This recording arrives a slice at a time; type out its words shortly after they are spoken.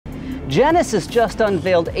Genesis just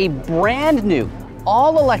unveiled a brand new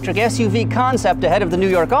all-electric SUV concept ahead of the New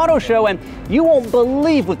York Auto Show, and you won't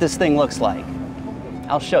believe what this thing looks like.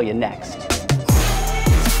 I'll show you next.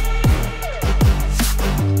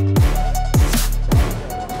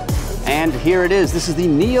 And here it is. This is the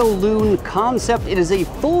Neolun concept. It is a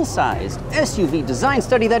full-sized SUV design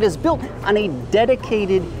study that is built on a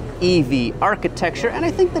dedicated EV architecture, and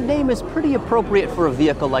I think the name is pretty appropriate for a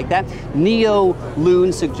vehicle like that.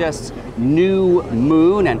 Neolun suggests new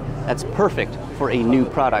moon, and that's perfect for a new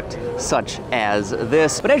product such as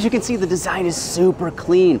this. But as you can see, the design is super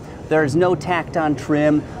clean. There's no tacked on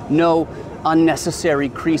trim, no unnecessary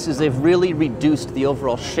creases. They've really reduced the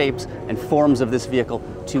overall shapes and forms of this vehicle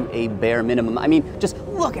to a bare minimum. I mean, just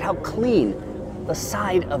look at how clean the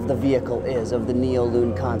side of the vehicle is of the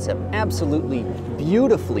Neolun concept. Absolutely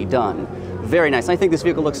beautifully done. Very nice. I think this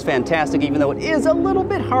vehicle looks fantastic, even though it is a little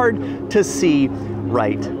bit hard to see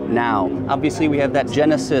right now. Obviously, we have that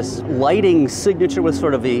Genesis lighting signature with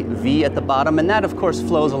sort of a V at the bottom, and that of course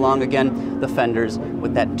flows along again the fenders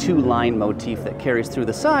with that two-line motif that carries through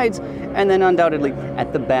the sides, and then undoubtedly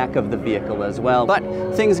at the back of the vehicle as well. But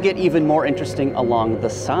things get even more interesting along the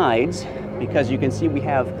sides, because you can see we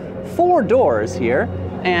have 4 doors here,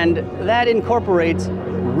 and that incorporates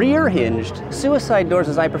rear-hinged suicide doors,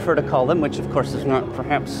 as I prefer to call them, which of course is not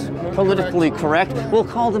perhaps politically correct. We'll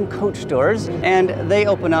call them coach doors, and they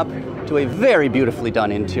open up to a very beautifully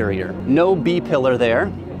done interior. No B-pillar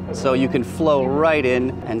there, so you can flow right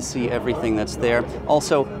in and see everything that's there.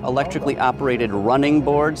 Also, electrically operated running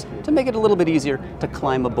boards to make it a little bit easier to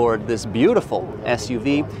climb aboard this beautiful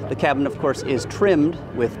SUV. The cabin, of course, is trimmed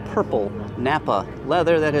with purple Napa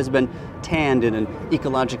leather that has been tanned in an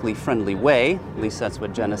ecologically friendly way. At least that's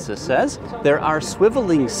what Genesis says. There are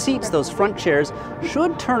swiveling seats. Those front chairs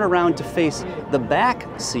should turn around to face the back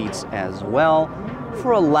seats as well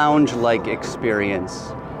for a lounge-like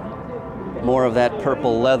experience. More of that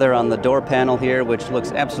purple leather on the door panel here, which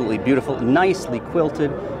looks absolutely beautiful, nicely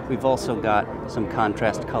quilted. We've also got some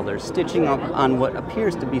contrast color stitching on what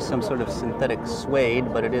appears to be some sort of synthetic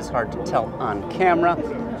suede, but it is hard to tell on camera.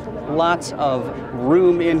 Lots of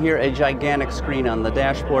room in here, a gigantic screen on the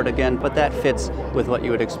dashboard again, but that fits with what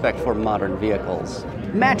you would expect for modern vehicles.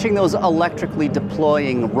 Matching those electrically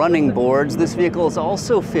deploying running boards, this vehicle is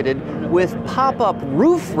also fitted with pop-up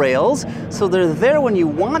roof rails, so they're there when you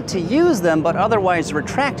want to use them, but otherwise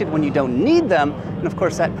retracted when you don't need them. And of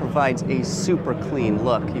course, that provides a super clean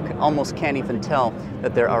look. You almost can't even tell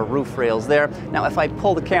that there are roof rails there. Now, if I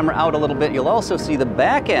pull the camera out a little bit, you'll also see the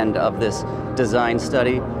back end of this design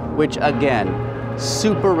study, which again,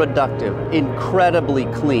 super reductive, incredibly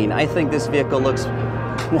clean. I think this vehicle looks,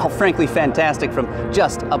 well, frankly fantastic from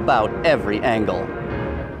just about every angle.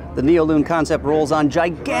 The Neolun concept rolls on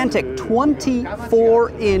gigantic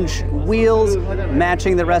 24-inch wheels,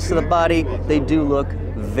 matching the rest of the body. They do look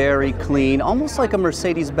very clean, almost like a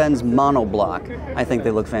Mercedes-Benz monoblock. I think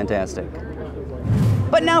they look fantastic.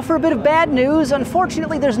 But now for a bit of bad news.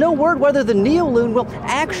 Unfortunately, there's no word whether the Neolun will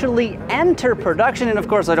actually enter production, and of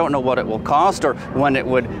course I don't know what it will cost or when it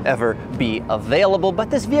would ever be available, but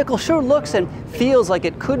this vehicle sure looks and feels like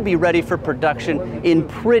it could be ready for production in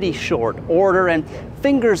pretty short order, and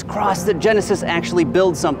fingers crossed that Genesis actually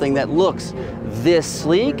builds something that looks this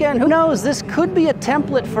sleek, and who knows, this could be a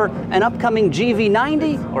template for an upcoming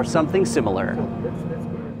GV90 or something similar.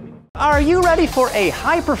 Are you ready for a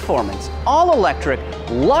high-performance, all-electric,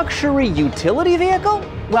 luxury utility vehicle?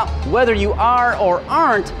 Well, whether you are or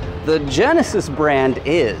aren't, the Genesis brand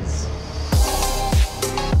is.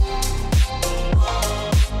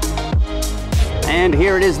 And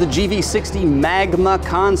here it is, the GV60 Magma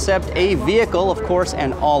concept, a vehicle, of course,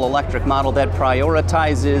 an all-electric model that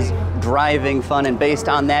prioritizes driving fun, and based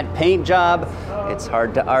on that paint job, it's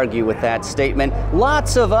hard to argue with that statement.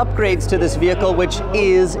 Lots of upgrades to this vehicle, which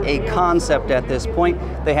is a concept at this point.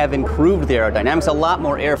 They have improved the aerodynamics, a lot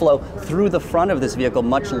more airflow through the front of this vehicle,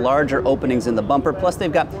 much larger openings in the bumper. Plus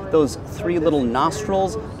they've got those 3 little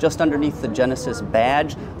nostrils just underneath the Genesis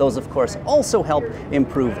badge. Those, of course, also help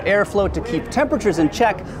improve airflow to keep temperatures in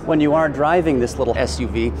check when you are driving this little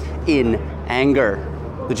SUV in anger.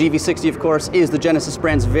 The GV60, of course, is the Genesis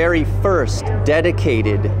brand's very first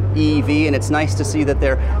dedicated EV, and it's nice to see that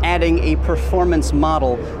they're adding a performance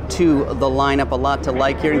model to the lineup. A lot to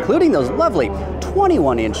like here, including those lovely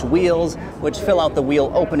 21-inch wheels, which fill out the wheel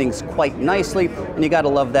openings quite nicely. And you gotta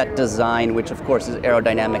love that design, which of course is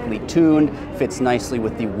aerodynamically tuned, fits nicely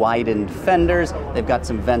with the widened fenders. They've got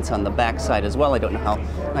some vents on the backside as well. I don't know how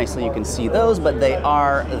nicely you can see those, but they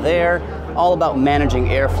are there. all about managing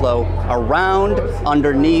airflow around,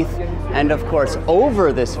 underneath, and of course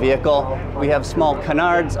over this vehicle. We have small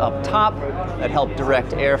canards up top that help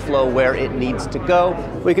direct airflow where it needs to go.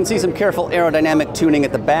 We can see some careful aerodynamic tuning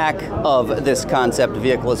at the back of this concept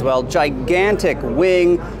vehicle as well. Gigantic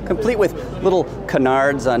wing, complete with little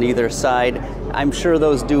canards on either side. I'm sure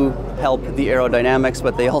those do help the aerodynamics,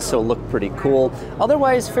 but they also look pretty cool.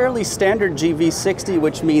 Otherwise, fairly standard GV60,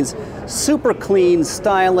 which means super clean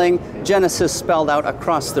styling. Genesis spelled out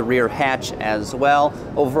across the rear hatch as well.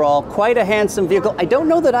 Overall, quite a handsome vehicle. I don't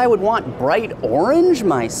know that I would want bright orange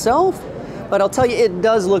myself, but I'll tell you, it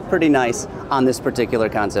does look pretty nice on this particular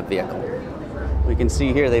concept vehicle. We can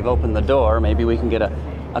see here they've opened the door. Maybe we can get a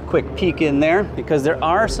quick peek in there, because there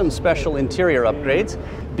are some special interior upgrades.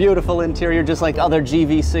 Beautiful interior, just like other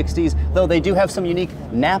GV60s, though they do have some unique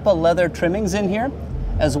Napa leather trimmings in here,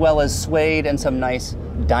 as well as suede and some nice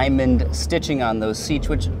diamond stitching on those seats,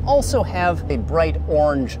 which also have a bright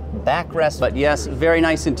orange backrest. But yes, very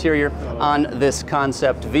nice interior on this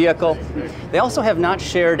concept vehicle. They also have not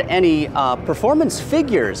shared any performance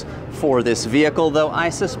figures for this vehicle, though I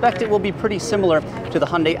suspect it will be pretty similar to the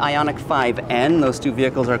Hyundai Ioniq 5N. Those two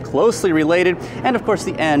vehicles are closely related, and of course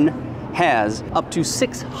the N has up to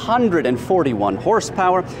 641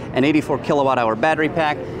 horsepower, an 84 kilowatt hour battery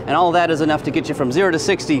pack, and all that is enough to get you from 0 to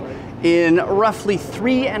 60 in roughly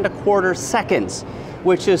 3¼ seconds,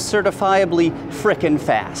 which is certifiably frickin'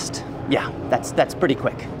 fast. Yeah, that's pretty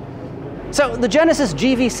quick. So the Genesis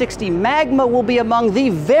GV60 Magma will be among the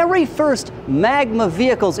very first Magma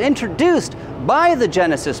vehicles introduced by the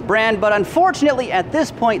Genesis brand, but unfortunately at this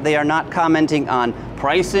point they are not commenting on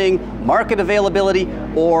pricing, market availability,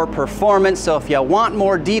 or performance. So if you want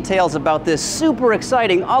more details about this super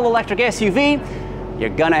exciting all-electric SUV, you're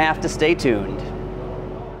gonna have to stay tuned.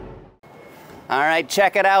 All right,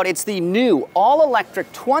 check it out. It's the new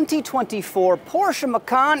all-electric 2024 Porsche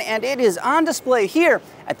Macan, and it is on display here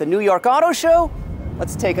at the New York Auto Show.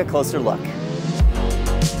 Let's take a closer look.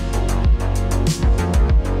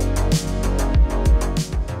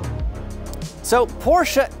 So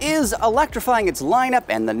Porsche is electrifying its lineup,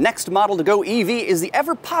 and the next model to go EV is the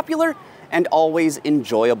ever-popular and always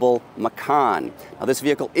enjoyable Macan. Now this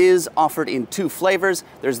vehicle is offered in two flavors.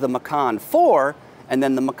 There's the Macan 4, and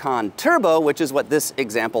then the Macan Turbo, which is what this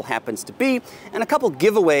example happens to be. And a couple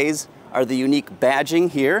giveaways are the unique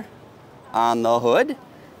badging here on the hood.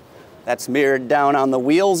 That's mirrored down on the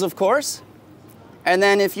wheels, of course. And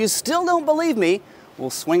then if you still don't believe me, we'll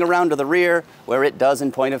swing around to the rear where it does,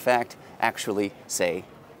 in point of fact, actually say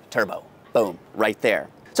turbo. Boom, right there.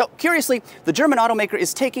 So curiously, the German automaker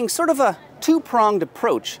is taking sort of a two-pronged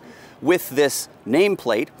approach with this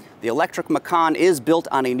nameplate. The electric Macan is built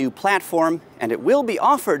on a new platform, and it will be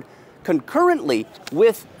offered concurrently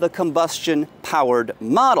with the combustion-powered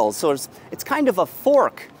model. So it's kind of a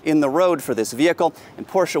fork in the road for this vehicle, and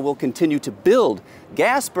Porsche will continue to build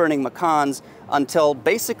gas-burning Macans until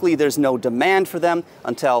basically there's no demand for them,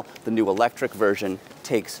 until the new electric version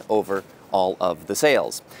takes over all of the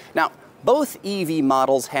sales. Now, both EV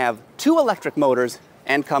models have two electric motors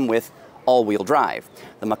and come with all-wheel drive.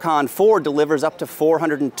 The Macan 4 delivers up to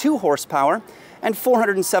 402 horsepower and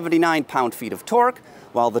 479 pound-feet of torque,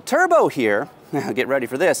 while the Turbo here, get ready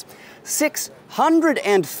for this,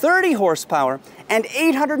 630 horsepower and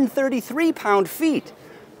 833 pound-feet.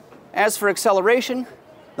 As for acceleration,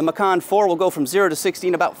 the Macan 4 will go from 0 to 60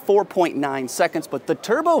 in about 4.9 seconds, but the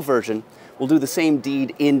Turbo version will do the same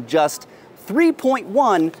deed in just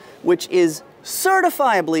 3.1, which is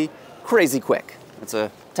certifiably crazy quick. That's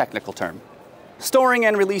a technical term. Storing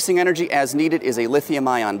and releasing energy as needed is a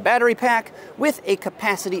lithium-ion battery pack with a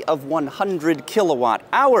capacity of 100 kilowatt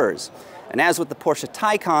hours. And as with the Porsche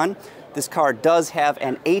Taycan, this car does have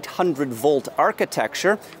an 800-volt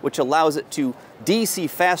architecture, which allows it to DC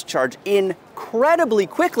fast charge incredibly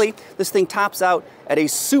quickly. This thing tops out at a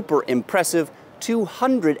super impressive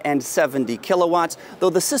 270 kilowatts, though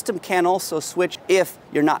the system can also switch if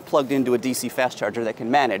you're not plugged into a DC fast charger that can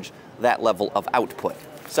manage that level of output.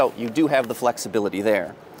 So you do have the flexibility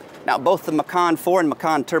there. Now, both the Macan 4 and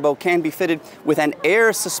Macan Turbo can be fitted with an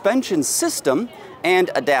air suspension system and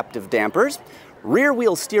adaptive dampers. Rear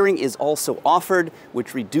wheel steering is also offered,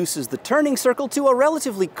 which reduces the turning circle to a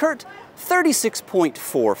relatively curt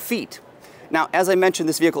 36.4 feet. Now, as I mentioned,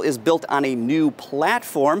 this vehicle is built on a new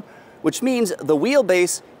platform, which means the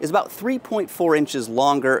wheelbase is about 3.4 inches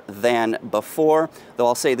longer than before, though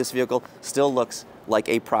I'll say this vehicle still looks like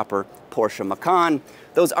a proper Porsche Macan.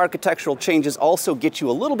 Those architectural changes also get you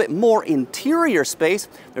a little bit more interior space.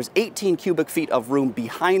 There's 18 cubic feet of room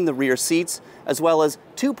behind the rear seats, as well as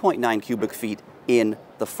 2.9 cubic feet in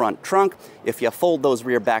the front trunk. If you fold those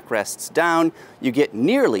rear backrests down, you get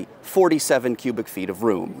nearly 47 cubic feet of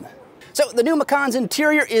room. So the new Macan's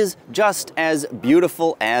interior is just as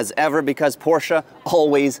beautiful as ever because Porsche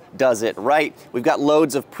always does it right. We've got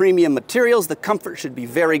loads of premium materials, the comfort should be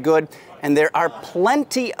very good, and there are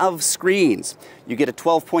plenty of screens. You get a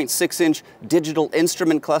 12.6-inch digital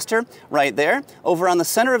instrument cluster right there. Over on the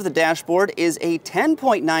center of the dashboard is a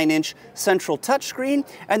 10.9-inch central touchscreen,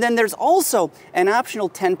 and then there's also an optional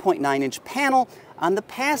 10.9-inch panel on the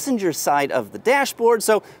passenger side of the dashboard,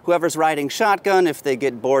 so whoever's riding shotgun, if they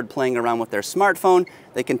get bored playing around with their smartphone,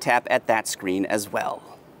 they can tap at that screen as well.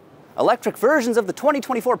 Electric versions of the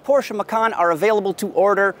 2024 Porsche Macan are available to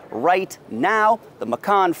order right now. The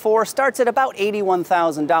Macan 4 starts at about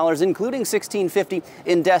 $81,000, including $1,650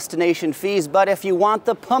 in destination fees, but if you want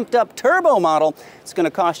the pumped-up turbo model, it's going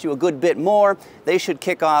to cost you a good bit more. They should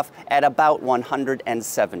kick off at about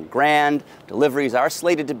 $107,000. Deliveries are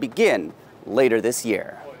slated to begin later this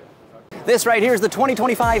year. This right here is the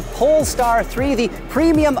 2025 Polestar 3, the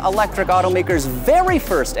premium electric automaker's very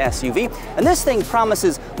first SUV, and this thing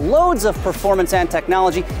promises loads of performance and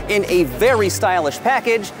technology in a very stylish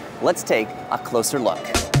package. Let's take a closer look.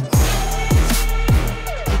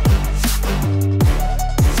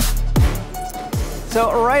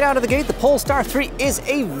 So right out of the gate, the Polestar 3 is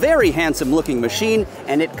a very handsome looking machine,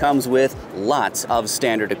 and it comes with lots of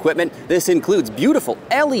standard equipment. This includes beautiful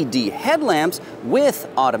LED headlamps with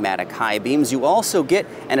automatic high beams. You also get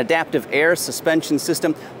an adaptive air suspension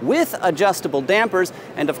system with adjustable dampers,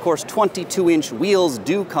 and of course 22-inch wheels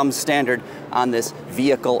do come standard on this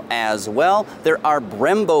vehicle as well. There are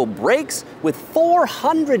Brembo brakes with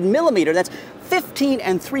 400mm, that's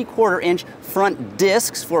 15.75-inch front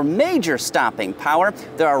discs for major stopping power.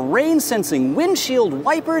 There are rain-sensing windshield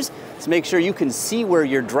wipers to make sure you can see where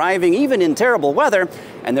you're driving, even in terrible weather.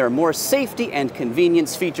 And there are more safety and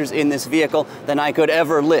convenience features in this vehicle than I could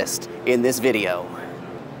ever list in this video.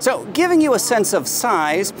 So, giving you a sense of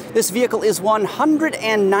size, this vehicle is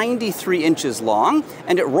 193 inches long,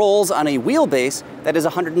 and it rolls on a wheelbase that is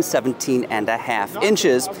 117.5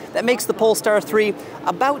 inches. That makes the Polestar 3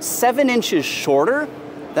 about 7 inches shorter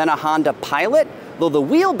than a Honda Pilot, though the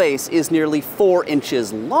wheelbase is nearly 4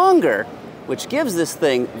 inches longer, which gives this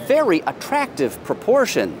thing very attractive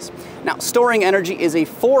proportions. Now, storing energy is a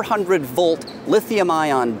 400-volt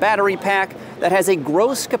lithium-ion battery pack that has a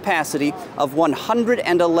gross capacity of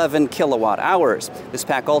 111 kilowatt hours. This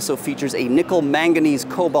pack also features a nickel manganese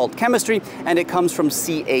cobalt chemistry, and it comes from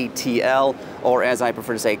CATL, or as I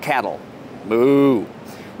prefer to say, cattle. Moo!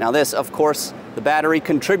 Now this, of course, the battery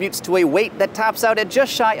contributes to a weight that tops out at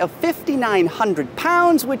just shy of 5,900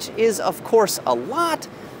 pounds, which is, of course, a lot,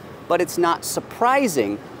 but it's not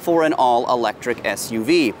surprising for an all-electric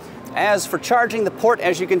SUV. As for charging, the port,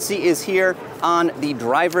 as you can see, is here on the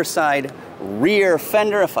driver's side rear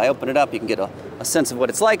fender. If I open it up, you can get a sense of what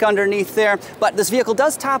it's like underneath there. But this vehicle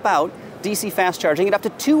does top out DC fast charging at up to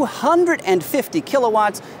 250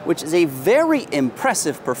 kilowatts, which is a very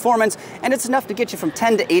impressive performance, and it's enough to get you from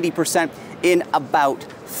 10 to 80% in about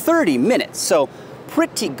 30 minutes. So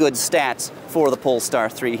pretty good stats for the Polestar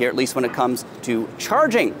 3 here, at least when it comes to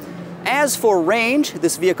charging. As for range,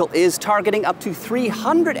 this vehicle is targeting up to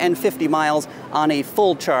 350 miles on a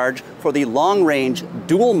full charge for the long-range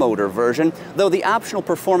dual-motor version, though the optional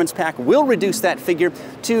performance pack will reduce that figure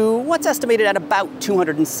to what's estimated at about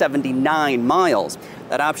 279 miles.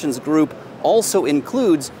 That options group also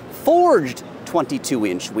includes forged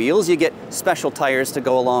 22-inch wheels. You get special tires to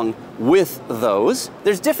go along with those.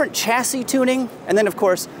 There's different chassis tuning, and then of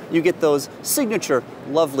course you get those signature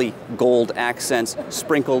lovely gold accents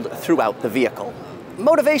sprinkled throughout the vehicle.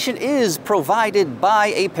 Motivation is provided by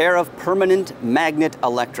a pair of permanent magnet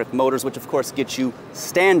electric motors, which of course get you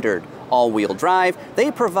standard all-wheel drive.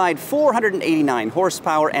 They provide 489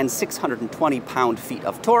 horsepower and 620 pound-feet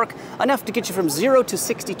of torque, enough to get you from 0 to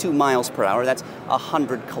 62 miles per hour. That's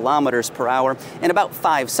 100 kilometers per hour in about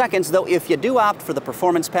 5 seconds, though if you do opt for the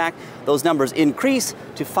performance pack, those numbers increase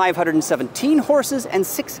to 517 horses and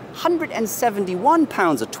 671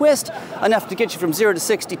 pounds of twist, enough to get you from 0 to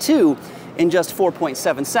 62 in just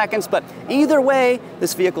 4.7 seconds, but either way,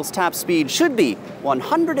 this vehicle's top speed should be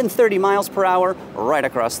 130 miles per hour right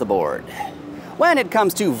across the board. When it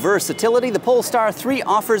comes to versatility, the Polestar 3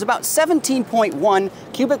 offers about 17.1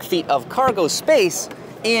 cubic feet of cargo space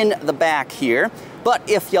in the back here, but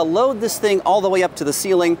if you load this thing all the way up to the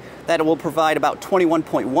ceiling, that will provide about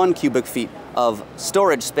 21.1 cubic feet of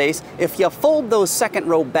storage space. If you fold those second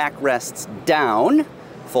row backrests down,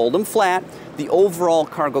 fold them flat, the overall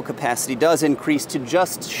cargo capacity does increase to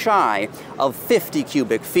just shy of 50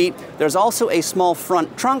 cubic feet. There's also a small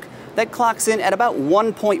front trunk that clocks in at about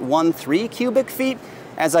 1.13 cubic feet.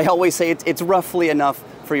 As I always say, it's roughly enough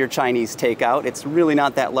for your Chinese takeout. It's really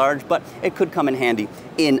not that large, but it could come in handy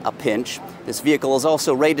in a pinch. This vehicle is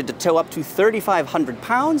also rated to tow up to 3,500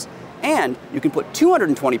 pounds, and you can put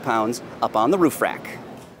 220 pounds up on the roof rack.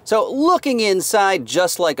 So looking inside,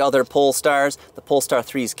 just like other Polestars, the Polestar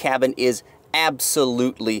 3's cabin is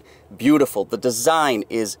absolutely beautiful. The design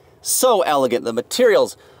is so elegant. The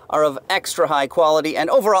materials are of extra high quality, and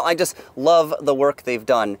overall, I just love the work they've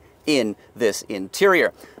done in this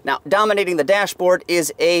interior. Now, dominating the dashboard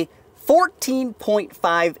is a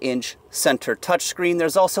 14.5-inch center touchscreen.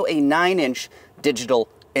 There's also a 9-inch digital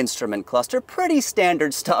instrument cluster. Pretty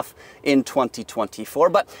standard stuff in 2024.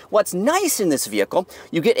 But what's nice in this vehicle,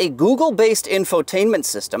 you get a Google-based infotainment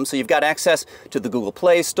system. So you've got access to the Google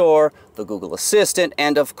Play Store, the Google Assistant,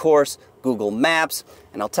 and of course, Google Maps.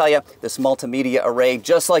 And I'll tell you, this multimedia array,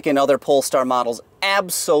 just like in other Polestar models,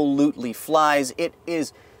 absolutely flies. It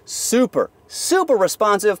is super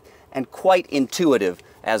responsive and quite intuitive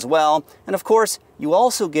as well. And of course, you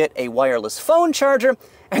also get a wireless phone charger.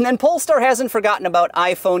 And then Polestar hasn't forgotten about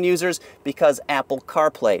iPhone users because Apple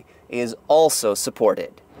CarPlay is also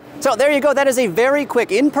supported. So there you go. That is a very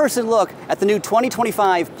quick in-person look at the new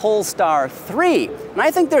 2025 Polestar 3. And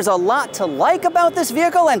I think there's a lot to like about this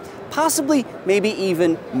vehicle and possibly maybe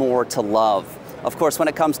even more to love. Of course, when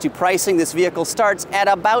it comes to pricing, this vehicle starts at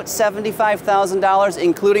about $75,000,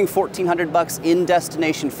 including $1,400 in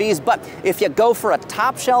destination fees. But if you go for a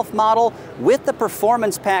top shelf model with the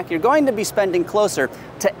performance pack, you're going to be spending closer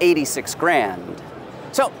to 86 grand.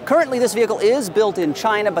 So currently this vehicle is built in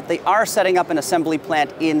China, but they are setting up an assembly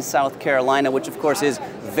plant in South Carolina, which of course is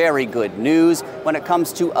very good news. When it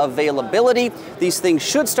comes to availability, these things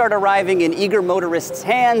should start arriving in eager motorists'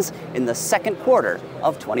 hands in the second quarter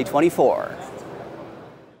of 2024.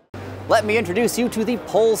 Let me introduce you to the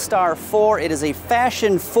Polestar 4. It is a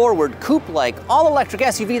fashion-forward, coupe-like, all-electric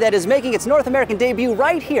SUV that is making its North American debut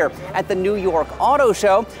right here at the New York Auto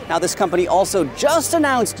Show. Now, this company also just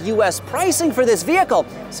announced U.S. pricing for this vehicle,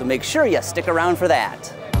 so make sure you stick around for that.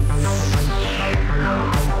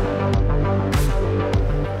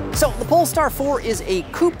 So, the Polestar 4 is a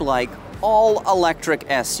coupe-like, all-electric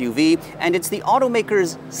SUV, and it's the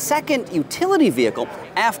automaker's second utility vehicle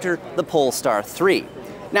after the Polestar 3.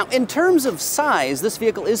 Now, in terms of size, this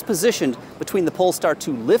vehicle is positioned between the Polestar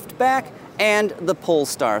 2 liftback and the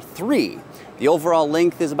Polestar 3. The overall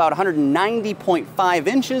length is about 190.5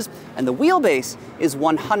 inches, and the wheelbase is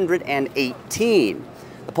 118.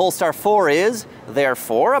 The Polestar 4 is,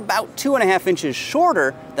 therefore, about 2.5 inches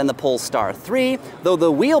shorter than the Polestar 3, though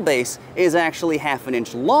the wheelbase is actually half an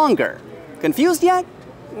inch longer. Confused yet?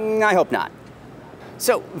 I hope not.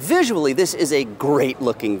 So visually, this is a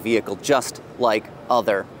great-looking vehicle, just like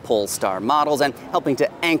other Polestar models, and helping to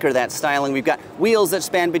anchor that styling, we've got wheels that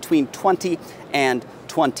span between 20 and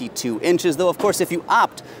 22 inches, though of course if you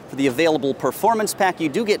opt for the available performance pack, you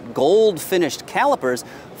do get gold-finished calipers,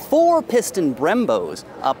 4-piston Brembos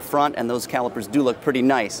up front, and those calipers do look pretty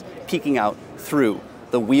nice, peeking out through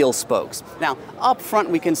the wheel spokes. Now, up front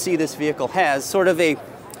we can see this vehicle has sort of a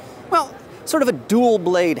dual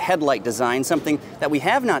blade headlight design, something that we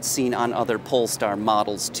have not seen on other Polestar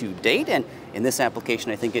models to date, and in this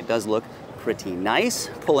application I think it does look pretty nice.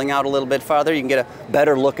 Pulling out a little bit farther, you can get a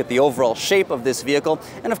better look at the overall shape of this vehicle.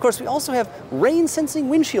 And of course we also have rain-sensing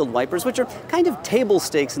windshield wipers, which are kind of table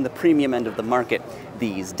stakes in the premium end of the market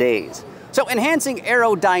these days. So enhancing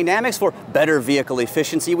aerodynamics for better vehicle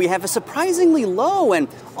efficiency, we have a surprisingly low and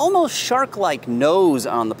almost shark-like nose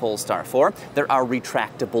on the Polestar 4. There are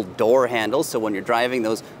retractable door handles, so when you're driving,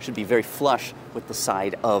 those should be very flush with the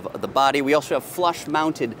side of the body. We also have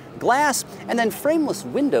flush-mounted glass and then frameless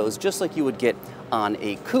windows, just like you would get on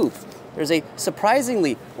a coupe. There's a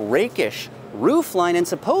surprisingly rakish roofline, and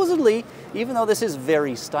supposedly, even though this is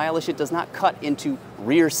very stylish, it does not cut into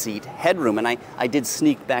rear seat headroom. And I did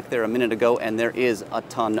sneak back there a minute ago, and there is a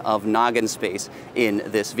ton of noggin space in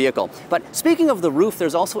this vehicle. But speaking of the roof,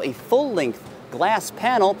 there's also a full-length glass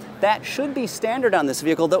panel that should be standard on this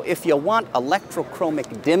vehicle, though if you want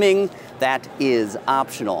electrochromic dimming, that is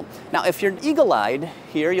optional. Now, if you're eagle-eyed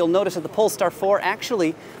here, you'll notice that the Polestar 4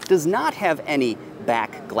 actually does not have any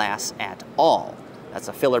back glass at all. That's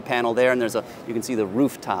a filler panel there, and you can see the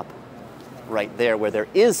rooftop right there where there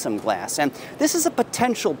is some glass. And this is a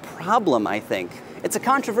potential problem, I think. It's a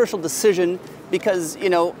controversial decision because, you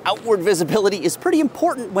know, outward visibility is pretty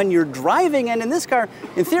important when you're driving, and in this car,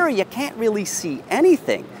 in theory, you can't really see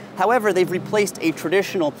anything. However, they've replaced a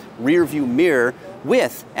traditional rear view mirror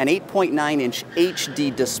with an 8.9-inch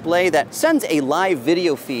HD display that sends a live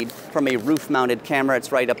video feed from a roof-mounted camera.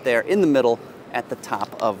 It's right up there in the middle at the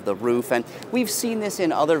top of the roof. And we've seen this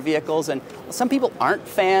in other vehicles, and some people aren't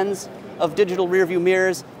fans of digital rearview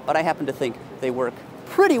mirrors, but I happen to think they work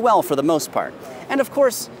pretty well for the most part. And of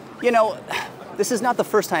course, you know, this is not the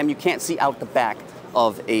first time you can't see out the back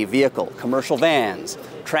of a vehicle. Commercial vans,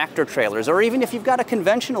 tractor trailers, or even if you've got a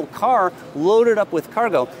conventional car loaded up with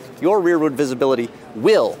cargo, your rearward visibility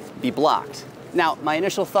will be blocked. Now, my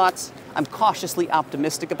initial thoughts, I'm cautiously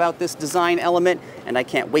optimistic about this design element, and I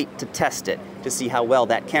can't wait to test it to see how well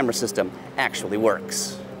that camera system actually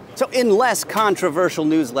works. So in less controversial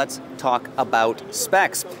news, let's talk about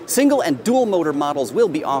specs. Single and dual motor models will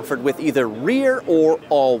be offered with either rear or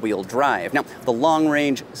all-wheel drive. Now, the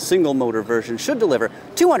long-range single motor version should deliver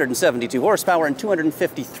 272 horsepower and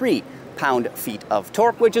 253 pound-feet of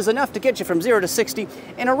torque, which is enough to get you from 0 to 60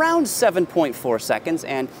 in around 7.4 seconds,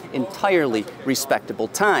 an entirely respectable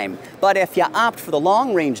time. But if you opt for the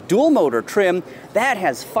long-range dual-motor trim, that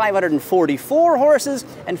has 544 horses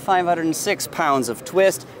and 506 pounds of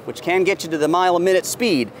twist, which can get you to the mile-a-minute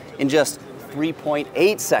speed in just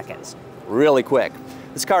 3.8 seconds. Really quick.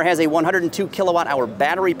 This car has a 102 kilowatt-hour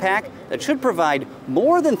battery pack that should provide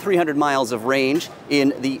more than 300 miles of range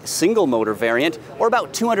in the single motor variant, or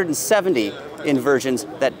about 270 in versions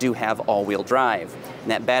that do have all-wheel drive.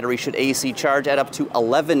 And that battery should AC charge at up to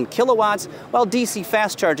 11 kilowatts, while DC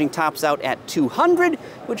fast charging tops out at 200,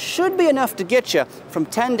 which should be enough to get you from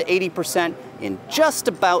 10 to 80% in just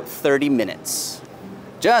about 30 minutes.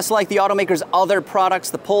 Just like the automaker's other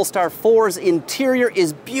products, the Polestar 4's interior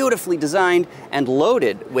is beautifully designed and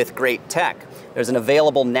loaded with great tech. There's an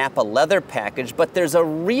available Napa leather package, but there's a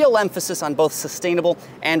real emphasis on both sustainable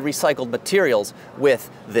and recycled materials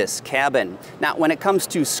with this cabin. Now, when it comes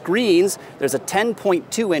to screens, there's a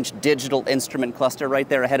 10.2-inch digital instrument cluster right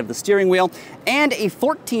there ahead of the steering wheel, and a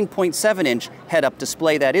 14.7-inch head-up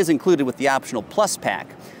display that is included with the optional Plus pack.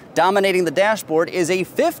 Dominating the dashboard is a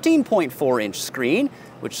 15.4-inch screen,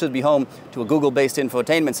 which should be home to a Google-based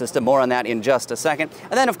infotainment system. More on that in just a second.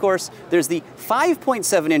 And then, of course, there's the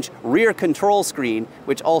 5.7-inch rear control screen,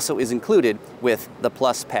 which also is included with the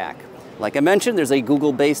Plus pack. Like I mentioned, there's a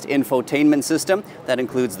Google-based infotainment system that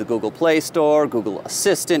includes the Google Play Store, Google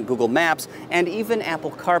Assistant, Google Maps, and even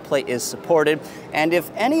Apple CarPlay is supported. And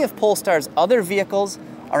if any of Polestar's other vehicles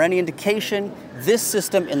are any indication, this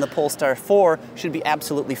system in the Polestar 4 should be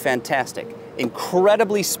absolutely fantastic.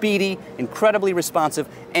 Incredibly speedy, incredibly responsive,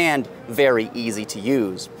 and very easy to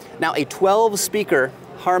use. Now, a 12-speaker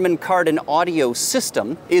Harman Kardon audio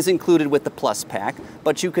system is included with the Plus pack,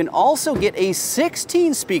 but you can also get a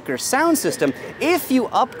 16-speaker sound system if you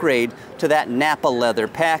upgrade to that Napa leather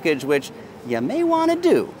package, which you may want to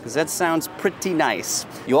do, because that sounds pretty nice.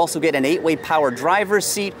 You also get an 8-way power driver's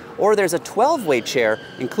seat, or there's a 12-way chair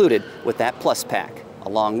included with that Plus pack,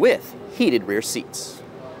 along with heated rear seats.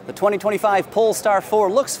 The 2025 Polestar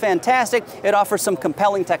 4 looks fantastic, it offers some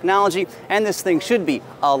compelling technology, and this thing should be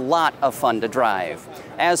a lot of fun to drive.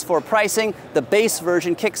 As for pricing, the base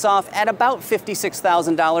version kicks off at about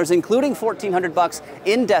 $56,000, including $1,400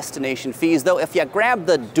 in destination fees, though if you grab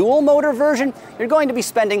the dual motor version, you're going to be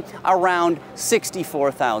spending around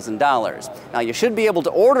 $64,000. Now, you should be able to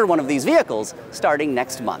order one of these vehicles starting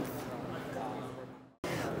next month.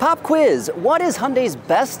 Pop quiz, what is Hyundai's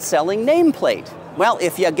best-selling nameplate? Well,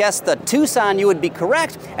 if you guessed the Tucson, you would be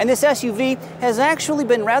correct, and this SUV has actually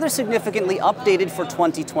been rather significantly updated for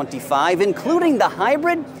 2025, including the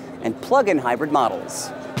hybrid and plug-in hybrid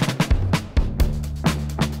models.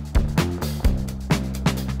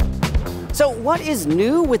 So what is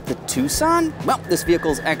new with the Tucson? Well, this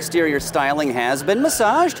vehicle's exterior styling has been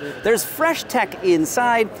massaged, there's fresh tech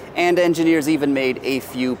inside, and engineers even made a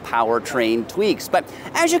few powertrain tweaks. But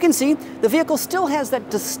as you can see, the vehicle still has that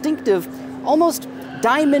distinctive, almost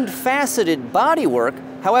diamond-faceted bodywork.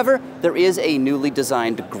 However, there is a newly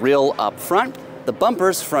designed grille up front. The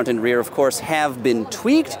bumpers, front and rear, of course, have been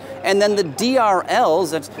tweaked, and then the DRLs,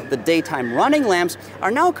 that's the daytime running lamps, are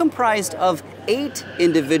now comprised of 8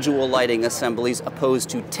 individual lighting assemblies opposed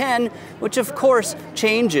to 10, which of course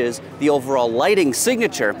changes the overall lighting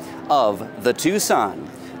signature of the Tucson.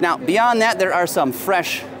 Now, beyond that, there are some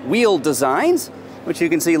fresh wheel designs, which you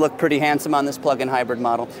can see look pretty handsome on this plug-in hybrid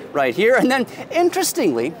model right here. And then,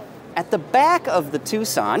 interestingly, at the back of the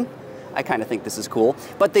Tucson, I kind of think this is cool,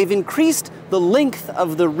 but they've increased the length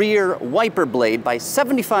of the rear wiper blade by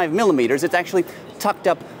 75 millimeters. It's actually tucked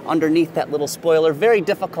up underneath that little spoiler. Very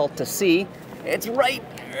difficult to see. It's right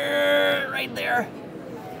there.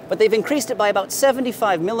 But they've increased it by about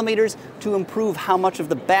 75 millimeters to improve how much of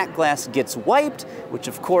the back glass gets wiped, which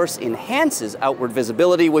of course enhances outward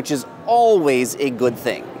visibility, which is always a good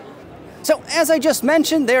thing. So, as I just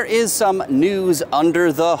mentioned, there is some news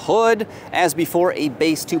under the hood. As before, a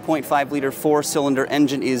base 2.5-liter four-cylinder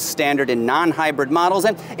engine is standard in non-hybrid models,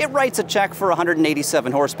 and it writes a check for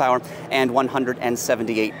 187 horsepower and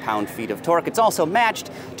 178 pound-feet of torque. It's also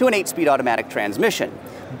matched to an 8-speed automatic transmission.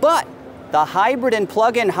 But the hybrid and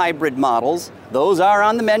plug-in hybrid models, those are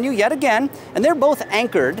on the menu yet again, and they're both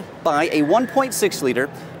anchored by a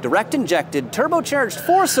 1.6-liter direct-injected turbocharged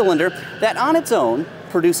four-cylinder that on its own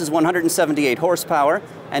produces 178 horsepower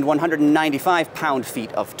and 195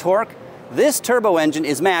 pound-feet of torque. This turbo engine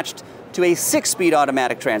is matched to a 6-speed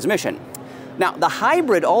automatic transmission. Now, the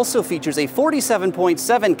hybrid also features a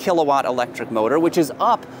 47.7 kilowatt electric motor, which is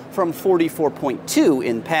up from 44.2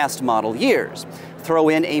 in past model years. Throw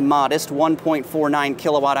in a modest 1.49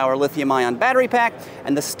 kilowatt-hour lithium-ion battery pack,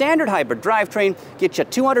 and the standard hybrid drivetrain gets you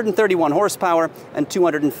 231 horsepower and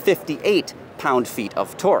 258 pound-feet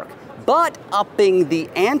of torque. But upping the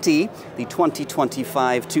ante, the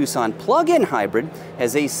 2025 Tucson plug-in hybrid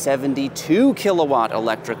has a 72 kilowatt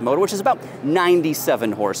electric motor, which is about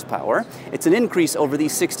 97 horsepower. It's an increase over the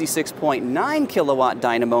 66.9 kilowatt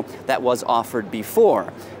dynamo that was offered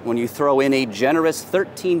before. When you throw in a generous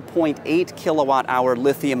 13.8 kilowatt hour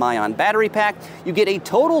lithium-ion battery pack, you get a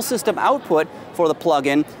total system output for the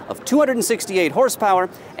plug-in of 268 horsepower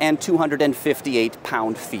and 258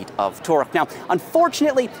 pound-feet of torque. Now,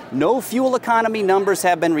 unfortunately, no fuel economy numbers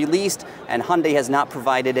have been released, and Hyundai has not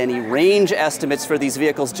provided any range estimates for these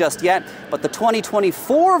vehicles just yet, but the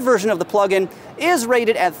 2024 version of the plug-in is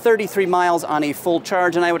rated at 33 miles on a full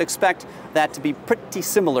charge, and I would expect that to be pretty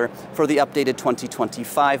similar for the updated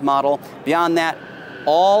 2025 model. Beyond that,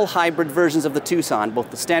 all hybrid versions of the Tucson, both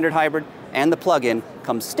the standard hybrid and the plug-in,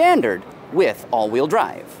 come standard with all-wheel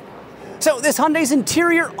drive. So this Hyundai's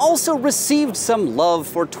interior also received some love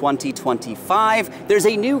for 2025. There's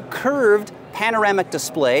a new curved panoramic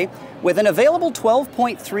display with an available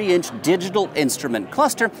 12.3-inch digital instrument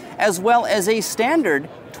cluster, as well as a standard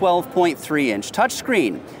 12.3-inch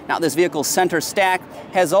touchscreen. Now, this vehicle's center stack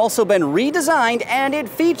has also been redesigned, and it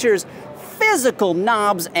features physical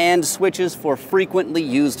knobs and switches for frequently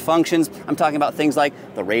used functions. I'm talking about things like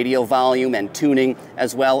the radio volume and tuning,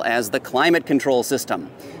 as well as the climate control system.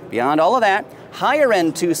 Beyond all of that,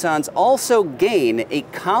 higher-end Tucsons also gain a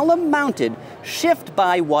column-mounted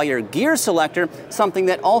shift-by-wire gear selector, something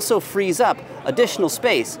that also frees up additional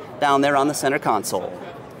space down there on the center console.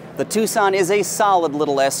 The Tucson is a solid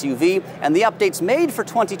little SUV, and the updates made for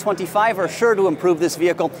 2025 are sure to improve this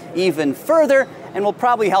vehicle even further and will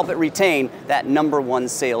probably help it retain that #1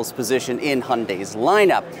 sales position in Hyundai's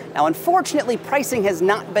lineup. Now, unfortunately, pricing has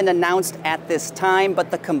not been announced at this time,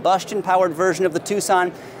 but the combustion-powered version of the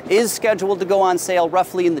Tucson is scheduled to go on sale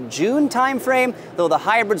roughly in the June timeframe, though the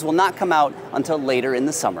hybrids will not come out until later in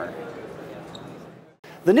the summer.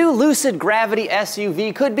 The new Lucid Gravity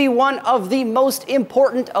SUV could be one of the most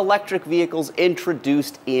important electric vehicles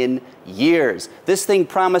introduced in years. This thing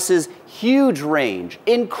promises huge range,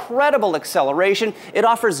 incredible acceleration, it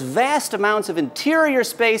offers vast amounts of interior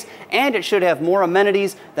space, and it should have more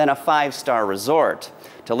amenities than a 5-star resort.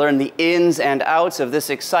 To learn the ins and outs of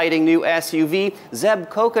this exciting new SUV, Zeb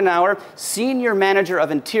Kokenauer, Senior Manager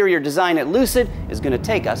of Interior Design at Lucid, is going to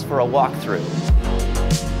take us for a walkthrough.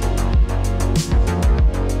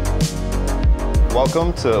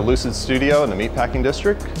 Welcome to Lucid Studio in the Meatpacking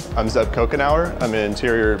District. I'm Zeb Kokenauer. I'm an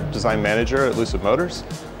interior design manager at Lucid Motors.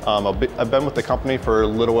 I've been with the company for a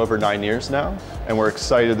little over 9 years now, and we're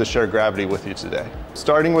excited to share Gravity with you today.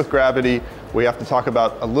 Starting with Gravity, we have to talk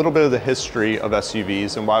about a little bit of the history of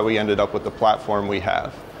SUVs and why we ended up with the platform we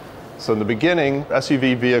have. So in the beginning,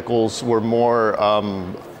 SUV vehicles were more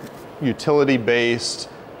utility-based,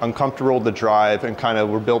 uncomfortable to drive, and kind of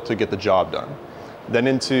were built to get the job done. Then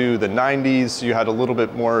into the 90s, you had a little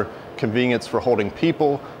bit more convenience for holding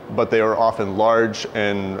people, but they were often large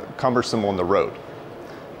and cumbersome on the road.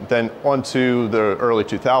 Then onto the early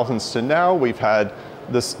 2000s to now, we've had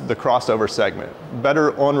the crossover segment.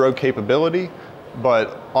 Better on-road capability,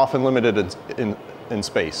 but often limited in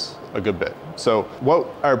space a good bit. So what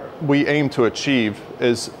we aim to achieve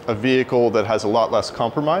is a vehicle that has a lot less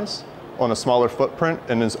compromise on a smaller footprint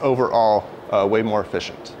and is overall way more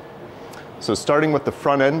efficient. So starting with the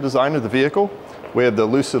front end design of the vehicle, we have the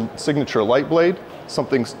Lucid Signature Light Blade,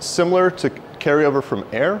 something similar to carryover from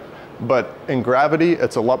Air, but in Gravity,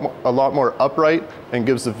 it's a lot more upright and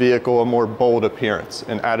gives the vehicle a more bold appearance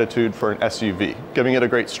and attitude for an SUV, giving it a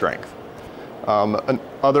great strength.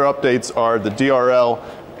 Other updates are the DRL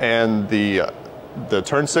and the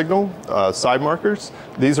turn signal side markers.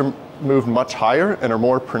 These are moved much higher and are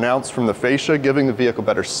more pronounced from the fascia, giving the vehicle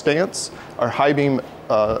better stance. Our high beam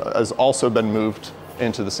has also been moved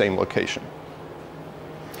into the same location.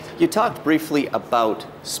 You talked briefly about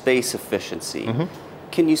space efficiency.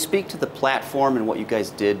 Can you speak to the platform and what you guys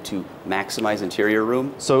did to maximize interior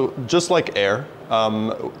room? So just like Air,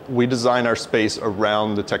 we design our space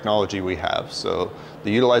around the technology we have. So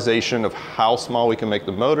the utilization of how small we can make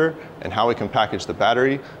the motor and how we can package the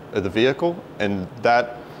battery of the vehicle, and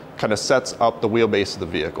that kind of sets up the wheelbase of the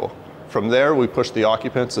vehicle. From there, we push the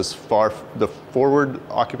occupants the forward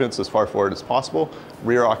occupants as far forward as possible,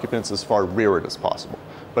 rear occupants as far rearward as possible.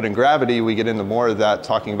 But in Gravity, we get into more of that,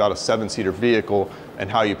 talking about a 7-seater vehicle and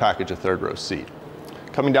how you package a third row seat.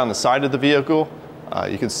 Coming down the side of the vehicle,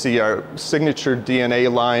 you can see our signature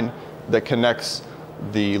DNA line that connects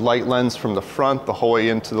the light lens from the front the whole way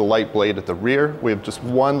into the light blade at the rear. We have just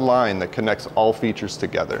one line that connects all features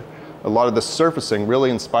together. A lot of the surfacing really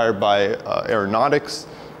inspired by aeronautics,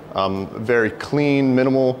 very clean,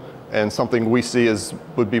 minimal, and something we see as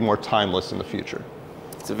would be more timeless in the future.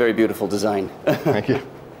 It's a very beautiful design. Thank you.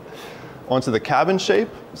 Onto the cabin shape.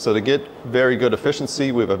 So to get very good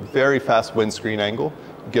efficiency, we have a very fast windscreen angle,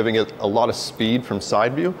 giving it a lot of speed from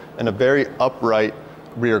side view, and a very upright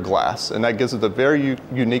rear glass. And that gives it a very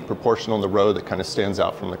unique proportion on the road that kind of stands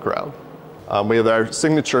out from the crowd. We have our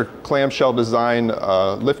signature clamshell design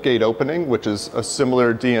liftgate opening, which is a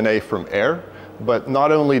similar DNA from Air. But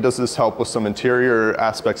not only does this help with some interior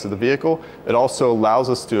aspects of the vehicle, it also allows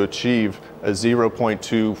us to achieve a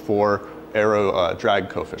 0.24 aero drag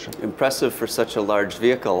coefficient. Impressive for such a large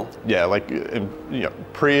vehicle. Yeah, like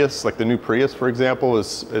Prius, like the new Prius, for example,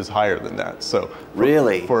 is higher than that. So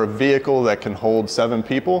really, for a vehicle that can hold 7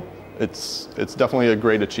 people, it's definitely a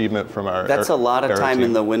great achievement from our. That's a lot of time team.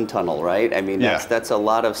 in the wind tunnel, right? I mean, that's a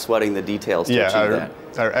lot of sweating the details to achieve that.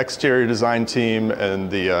 Our exterior design team and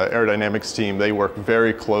the aerodynamics team, they work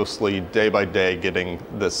very closely day by day getting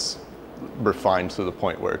this refined to the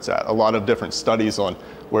point where it's at. A lot of different studies on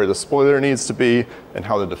where the spoiler needs to be and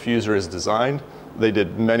how the diffuser is designed. They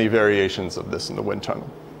did many variations of this in the wind tunnel.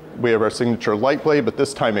 We have our signature light blade, but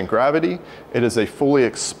this time in Gravity, it is a fully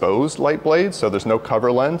exposed light blade, so there's no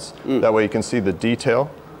cover lens. That way you can see the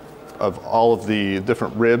detail of all of the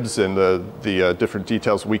different ribs and the different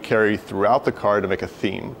details we carry throughout the car to make a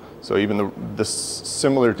theme. So even this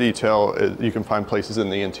similar detail, you can find places in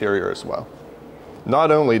the interior as well.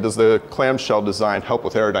 Not only does the clamshell design help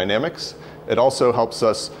with aerodynamics, it also helps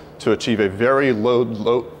us to achieve a very low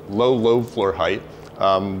load floor height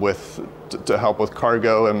to help with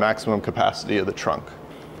cargo and maximum capacity of the trunk.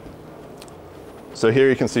 So here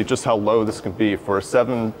you can see just how low this can be for a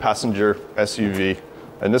 7-passenger SUV.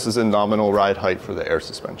 And this is in nominal ride height for the air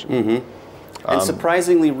suspension. And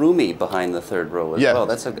surprisingly roomy behind the third row as well.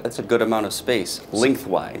 That's a good amount of space,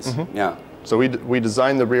 lengthwise. Yeah. So we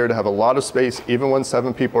designed the rear to have a lot of space, even when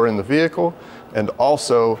 7 people are in the vehicle, and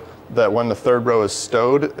also that when the third row is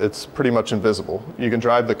stowed, it's pretty much invisible. You can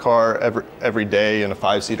drive the car every day in a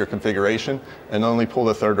 5-seater configuration and only pull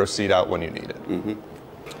the third row seat out when you need it.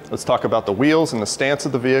 Let's talk about the wheels and the stance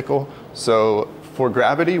of the vehicle. So for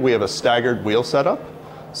Gravity, we have a staggered wheel setup.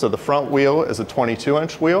 So the front wheel is a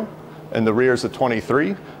 22-inch wheel, and the rear is a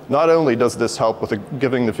 23. Not only does this help with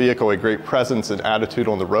giving the vehicle a great presence and attitude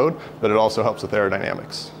on the road, but it also helps with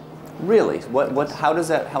aerodynamics. Really? How does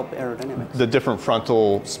that help aerodynamics? The different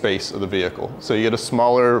frontal space of the vehicle. So you get a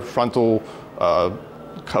smaller frontal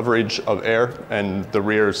coverage of air, and the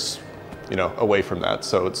rear's away from that,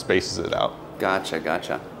 so it spaces it out.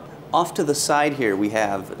 Gotcha. Off to the side here, we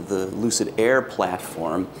have the Lucid Air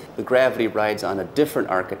platform. The Gravity rides on a different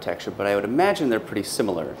architecture, but I would imagine they're pretty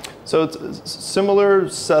similar. So it's similar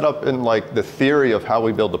setup in like the theory of how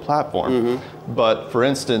we build the platform. But for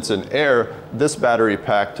instance, in Air, this battery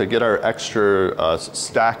pack, to get our extra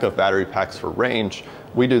stack of battery packs for range,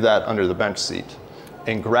 we do that under the bench seat.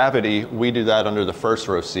 In Gravity, we do that under the first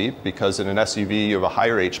row seat because in an SUV you have a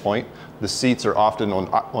higher H point. The seats are often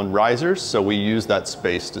on risers, so we use that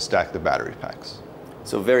space to stack the battery packs.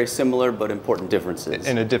 So very similar but important differences.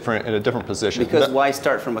 In a different position. Because why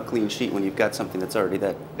start from a clean sheet when you've got something that's already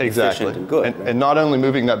that efficient and good? And not only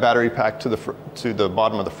moving that battery pack to the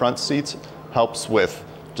bottom of the front seats helps with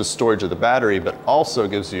just storage of the battery, but also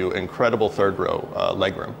gives you incredible third row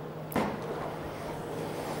legroom.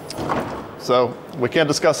 So we can't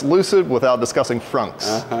discuss Lucid without discussing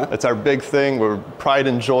frunks. It's our big thing. We're pride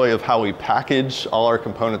and joy of how we package all our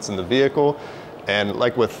components in the vehicle. And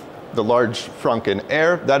like with the large frunk in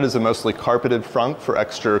Air, that is a mostly carpeted frunk for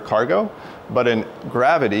extra cargo. But in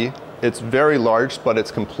Gravity, it's very large, but it's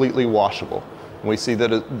completely washable. And we see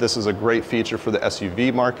that this is a great feature for the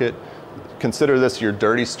SUV market. Consider this your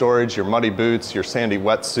dirty storage, your muddy boots, your sandy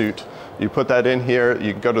wetsuit. You put that in here,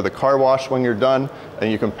 you go to the car wash when you're done,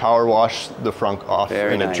 and you can power wash the frunk off,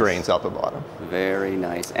 and it drains out the bottom. Very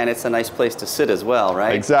nice. And it's a nice place to sit as well,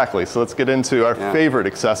 right? Exactly. So let's get into our favorite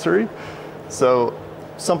accessory. So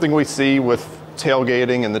something we see with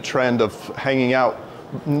tailgating and the trend of hanging out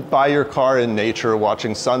by your car in nature,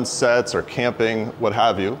 watching sunsets or camping, what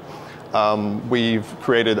have you, we've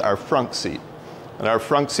created our frunk seat. And our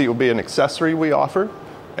frunk seat will be an accessory we offer,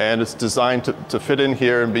 and it's designed to fit in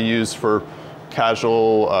here and be used for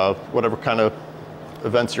casual, whatever kind of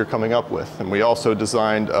events you're coming up with. And we also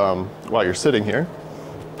designed, while you're sitting here,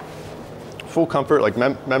 full comfort, like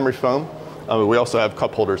memory foam. We also have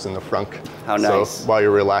cup holders in the frunk. How nice. So while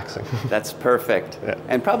you're relaxing. That's perfect. Yeah.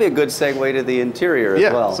 And probably a good segue to the interior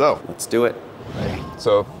as well. So let's do it.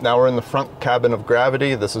 So now we're in the front cabin of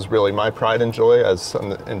Gravity. This is really my pride and joy as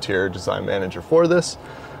an interior design manager for this.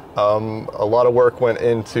 A lot of work went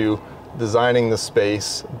into designing the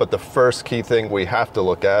space, but the first key thing we have to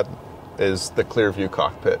look at is the clear view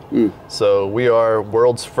cockpit. So we are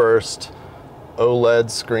world's first OLED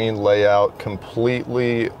screen layout,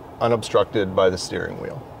 completely unobstructed by the steering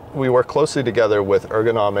wheel. We work closely together with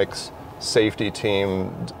ergonomics, safety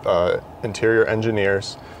team, interior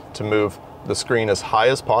engineers to move the screen as high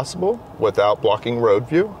as possible without blocking road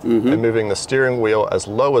view, and moving the steering wheel as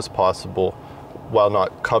low as possible while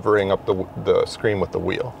not covering up the screen with the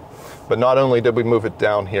wheel. But not only did we move it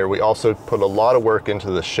down here, we also put a lot of work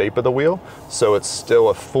into the shape of the wheel, so it's still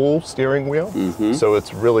a full steering wheel. So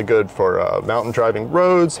it's really good for mountain driving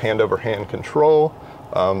roads, hand-over-hand control.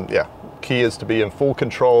 Yeah, key is to be in full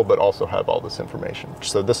control, but also have all this information.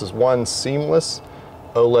 So this is one seamless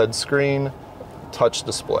OLED screen, touch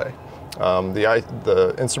display.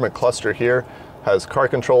 The instrument cluster here has car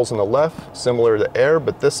controls on the left, similar to Air,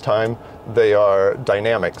 but this time they are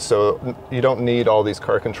dynamic, so you don't need all these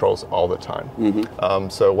car controls all the time.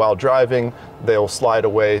 So while driving, they'll slide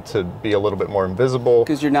away to be a little bit more invisible.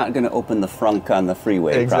 Because you're not going to open the frunk on the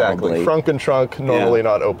freeway, exactly. Probably. Frunk and trunk, normally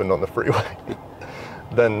not opened on the freeway.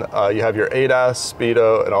 Then you have your ADAS,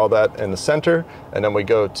 speedo, and all that in the center. And then we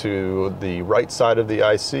go to the right side of the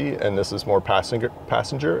IC, and this is more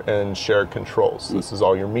passenger and shared controls. This is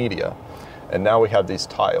all your media. And now we have these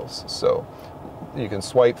tiles. So you can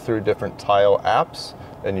swipe through different tile apps,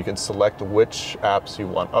 and you can select which apps you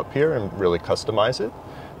want up here and really customize it.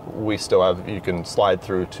 We still have, you can slide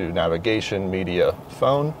through to navigation, media,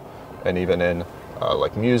 phone, and even in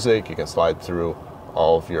like music, you can slide through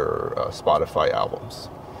all of your Spotify albums.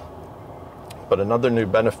 But another new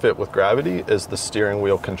benefit with Gravity is the steering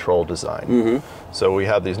wheel control design. So we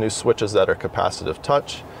have these new switches that are capacitive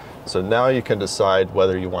touch. So now you can decide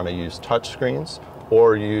whether you want to use touch screens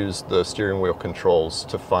or use the steering wheel controls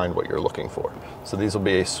to find what you're looking for. So these will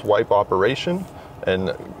be a swipe operation,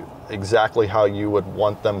 and exactly how you would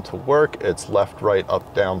want them to work. It's left, right,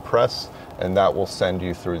 up, down, press, and that will send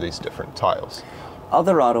you through these different tiles.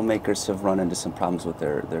 Other automakers have run into some problems with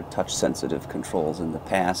their touch-sensitive controls in the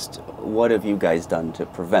past. What have you guys done to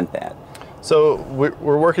prevent that? So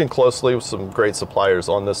we're working closely with some great suppliers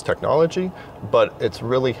on this technology, but it's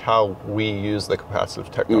really how we use the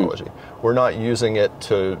capacitive technology. We're not using it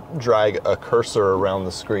to drag a cursor around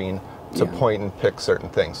the screen to point and pick certain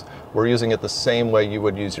things. We're using it the same way you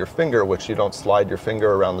would use your finger, which you don't slide your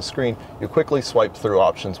finger around the screen. You quickly swipe through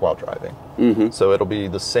options while driving. So it'll be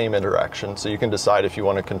the same interaction. So you can decide if you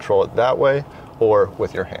want to control it that way or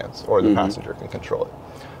with your hands, or the passenger can control it.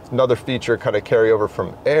 Another feature kind of carryover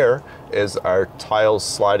from Air is our tiles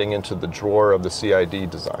sliding into the drawer of the CID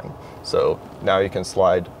design. So now you can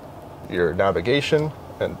slide your navigation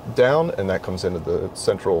and down, and that comes into the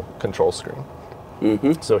central control screen.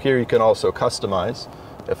 So here you can also customize.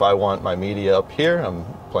 If I want my media up here, I'm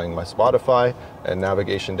playing my Spotify, and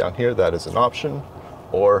navigation down here, that is an option.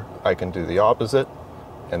 Or I can do the opposite,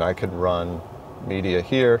 and I can run media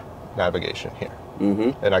here, navigation here.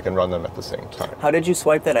 And I can run them at the same time. How did you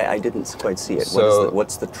swipe that? I didn't quite see it. So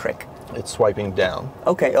what's the trick? It's swiping down.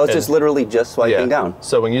 Okay, oh, it's just literally just swiping down.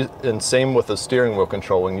 So when you, and same with the steering wheel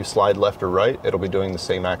control, when you slide left or right, it'll be doing the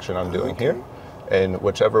same action I'm doing here. And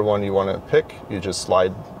whichever one you want to pick, you just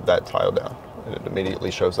slide that tile down, and it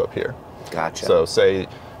immediately shows up here. Gotcha. So say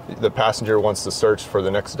the passenger wants to search for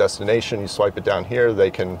the next destination, you swipe it down here,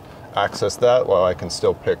 they can access that while I can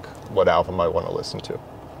still pick what album I want to listen to.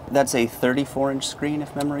 That's a 34-inch screen,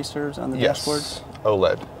 if memory serves, on the dashboard? Yes,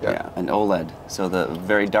 OLED. Yeah, an OLED. So the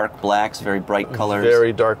very dark blacks, very bright colors.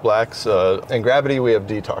 Very dark blacks. In Gravity, we have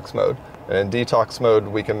detox mode. And in detox mode,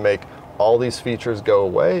 we can make all these features go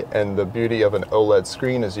away, and the beauty of an OLED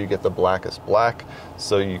screen is you get the blackest black,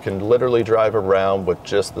 so you can literally drive around with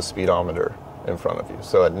just the speedometer in front of you.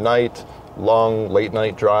 So at night, long late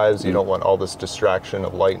night drives, you don't want all this distraction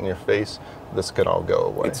of light in your face. This can all go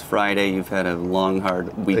away. It's Friday, you've had a long,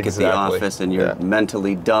 hard week Exactly. at the office, and you're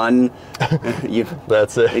mentally done.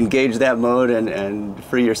 That's it. Engage that mode and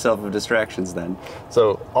free yourself of distractions then.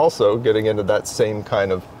 So also getting into that same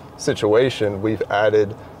kind of situation, we've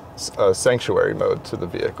added a sanctuary mode to the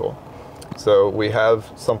vehicle. So we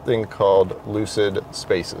have something called Lucid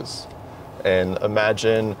Spaces. And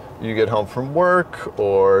imagine you get home from work,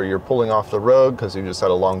 or you're pulling off the road because you just had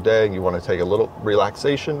a long day and you want to take a little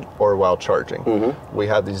relaxation, or while charging. We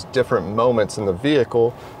have these different moments in the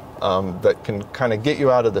vehicle that can kind of get you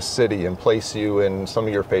out of the city and place you in some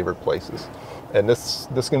of your favorite places. And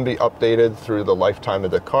this can be updated through the lifetime of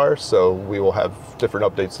the car, so we will have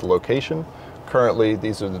different updates to location. Currently,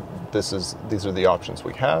 these are the options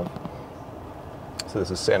we have. So this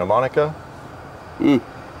is Santa Monica.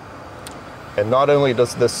 And not only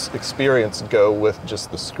does this experience go with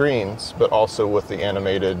just the screens, but also with the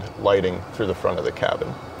animated lighting through the front of the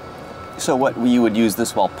cabin. So what, you would use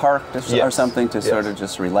this while parked or something to sort of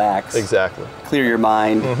just relax? Exactly. Clear your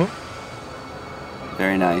mind.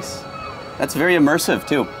 Very nice. That's very immersive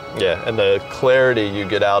too. Yeah, and the clarity you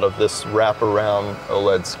get out of this wraparound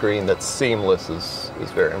OLED screen that's seamless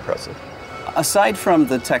is very impressive. Aside from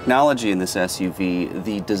the technology in this SUV,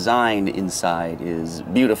 the design inside is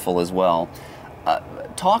beautiful as well.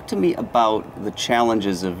 Talk to me about the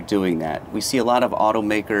challenges of doing that. We see a lot of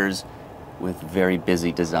automakers with very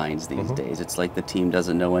busy designs these days. It's like the team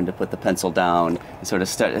doesn't know when to put the pencil down and sort of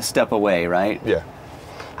step away, right? Yeah.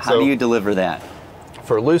 How do you deliver that?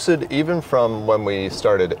 For Lucid, even from when we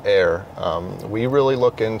started Air, we really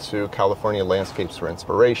look into California landscapes for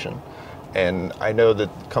inspiration. And I know that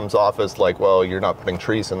comes off as like, well, you're not putting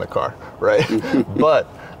trees in the car, right? But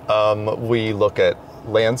we look at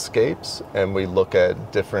landscapes and we look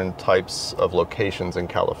at different types of locations in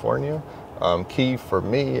California. Key for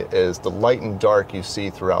me is the light and dark you see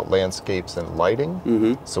throughout landscapes and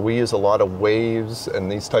lighting. So we use a lot of waves and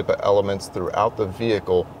these type of elements throughout the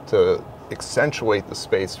vehicle to accentuate the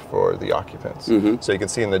space for the occupants. So you can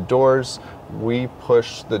see in the doors, we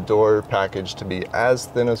push the door package to be as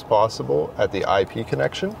thin as possible at the IP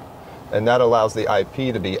connection, and that allows the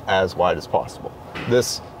IP to be as wide as possible.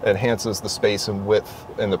 This enhances the space and width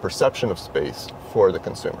and the perception of space for the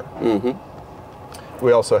consumer.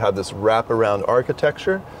 We also have this wraparound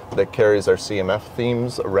architecture that carries our CMF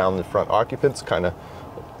themes around the front occupants, kind of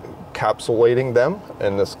encapsulating them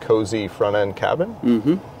in this cozy front end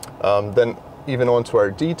cabin. Then even onto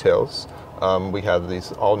our details, we have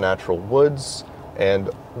these all natural woods, and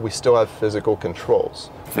we still have physical controls.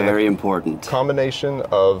 Very important. Combination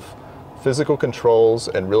of physical controls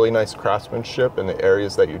and really nice craftsmanship in the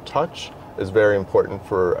areas that you touch is very important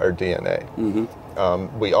for our DNA.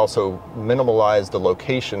 We also minimalize the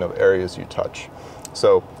location of areas you touch.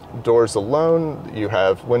 So doors alone, you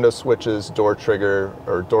have window switches, door trigger,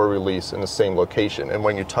 or door release in the same location. And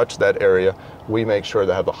when you touch that area, we make sure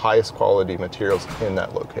to have the highest quality materials in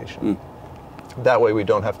that location. That way we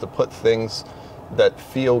don't have to put things that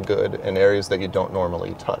feel good in areas that you don't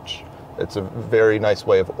normally touch. It's a very nice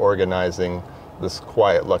way of organizing this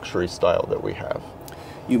quiet luxury style that we have.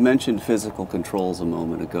 You mentioned physical controls a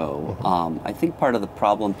moment ago. I think part of the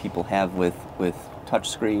problem people have with touch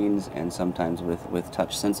screens and sometimes with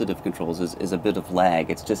touch sensitive controls is a bit of lag.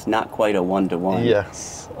 It's just not quite a one-to-one.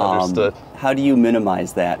 Yes, understood. How do you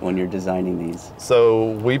minimize that when you're designing these?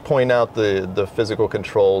 So we point out the physical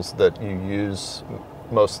controls that you use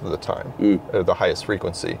most of the time, or the highest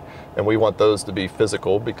frequency. And we want those to be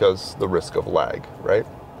physical because the risk of lag, right?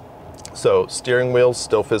 So steering wheels,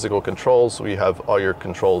 still physical controls. We have all your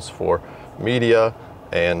controls for media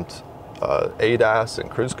and ADAS and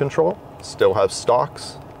cruise control. Still have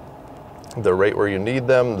stalks, the rate where you need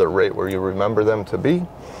them, the rate where you remember them to be.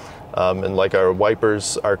 And like our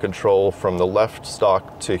wipers, our control from the left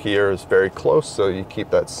stalk to here is very close, so you keep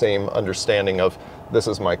that same understanding of this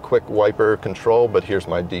is my quick wiper control, but here's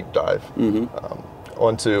my deep dive.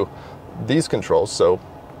 Onto these controls, so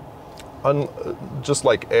just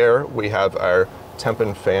like Air, we have our temp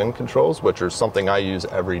and fan controls, which are something I use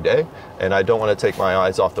every day, and I don't want to take my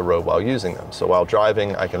eyes off the road while using them. So while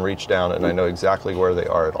driving, I can reach down and I know exactly where they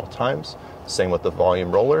are at all times. Same with the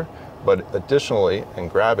volume roller. But additionally, in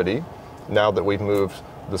Gravity, now that we've moved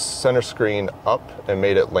the center screen up and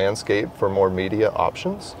made it landscape for more media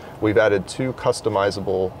options, we've added 2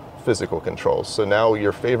 customizable physical controls. So now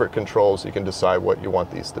your favorite controls, you can decide what you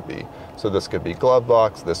want these to be. So this could be glove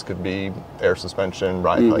box, this could be air suspension,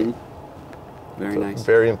 ride height. Very nice.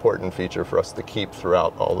 Very important feature for us to keep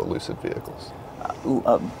throughout all the Lucid vehicles.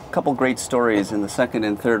 A couple great stories in the second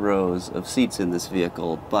and third rows of seats in this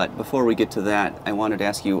vehicle, but before we get to that, I wanted to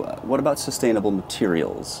ask you, what about sustainable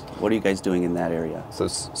materials? What are you guys doing in that area? So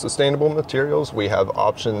sustainable materials, we have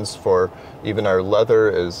options for, even our leather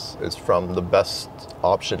is from the best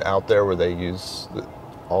option out there, where they use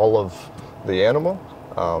all of the animal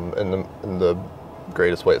in the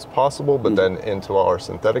greatest way as possible, but then into all our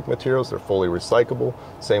synthetic materials, they're fully recyclable.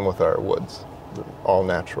 Same with our woods, all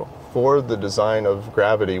natural. For the design of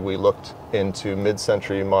Gravity, we looked into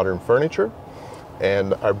mid-century modern furniture,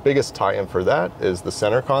 and our biggest tie-in for that is the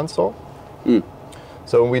center console.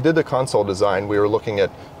 So when we did the console design, we were looking at,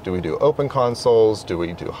 do we do open consoles, do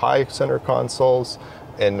we do high center consoles,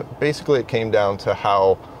 and basically it came down to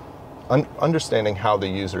how understanding how the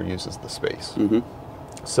user uses the space.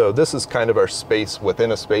 So this is kind of our space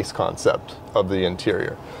within a space concept of the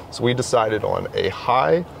interior. So we decided on a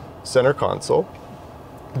high center console.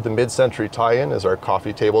 The mid-century tie-in is our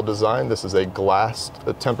coffee table design. This is a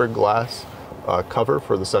tempered glass cover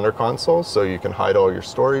for the center console, so you can hide all your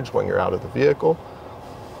storage when you're out of the vehicle.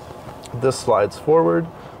 This slides forward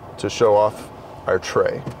to show off our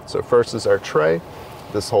tray. So first is our tray.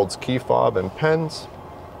 This holds key fob and pens,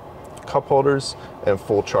 cup holders, and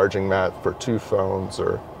full charging mat for 2 phones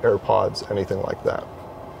or AirPods, anything like that.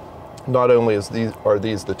 Not only are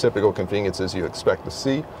these the typical conveniences you expect to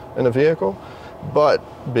see in a vehicle, but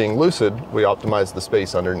being Lucid, we optimize the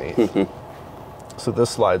space underneath. So this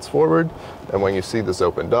slides forward, and when you see this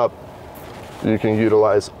opened up, you can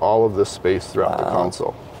utilize all of this space throughout the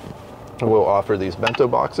console. And we'll offer these bento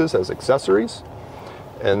boxes as accessories,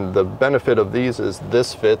 and the benefit of these is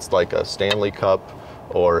this fits like a Stanley cup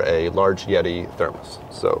or a large Yeti thermos.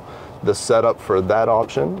 So the setup for that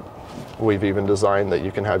option, we've even designed that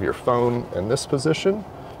you can have your phone in this position,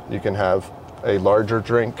 you can have a larger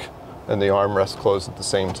drink and the armrest closed at the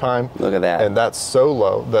same time. Look at that. And that's so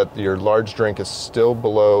low that your large drink is still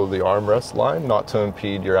below the armrest line, not to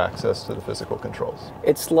impede your access to the physical controls.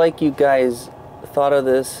 It's like you guys thought of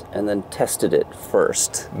this and then tested it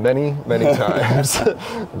first. Many times.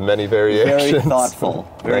 Many variations. Very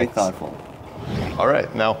thoughtful. Very thoughtful. All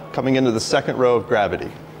right, now coming into the second row of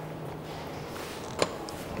Gravity.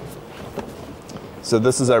 So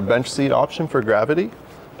this is our bench seat option for Gravity.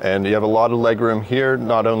 And you have a lot of legroom here.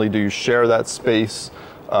 Not only do you share that space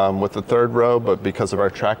with the third row, but because of our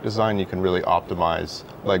track design, you can really optimize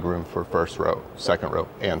legroom for first row, second row,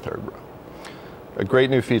 and third row. A great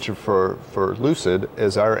new feature for Lucid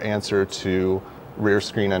is our answer to rear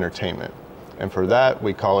screen entertainment. And for that,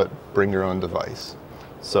 we call it bring your own device.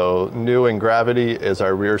 So new in Gravity is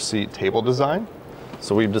our rear seat table design.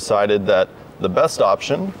 So we've decided that the best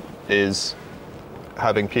option is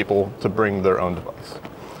having people to bring their own device.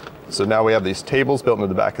 So now we have these tables built into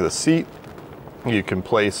the back of the seat. You can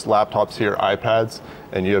place laptops here, iPads,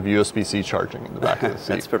 and you have USB-C charging in the back of the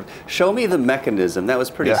seat. That's perfect. Show me the mechanism. That was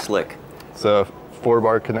pretty slick. It's a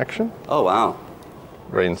 4-bar connection. Oh, wow.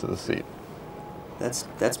 Right into the seat.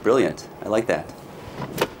 That's brilliant. I like that.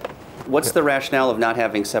 What's the rationale of not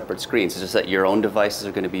having separate screens? Is it just that your own devices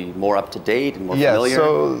are going to be more up to date and more familiar?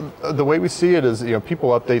 So the way we see it is,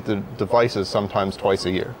 people update the devices sometimes twice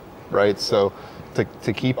a year, right? So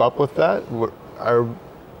to keep up with that, our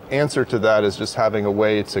answer to that is just having a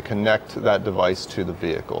way to connect that device to the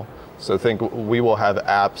vehicle. So think we will have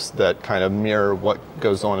apps that kind of mirror what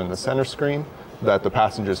goes on in the center screen, that the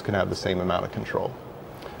passengers can have the same amount of control.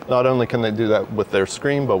 Not only can they do that with their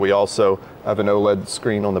screen, but we also have an OLED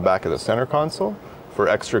screen on the back of the center console for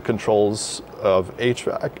extra controls of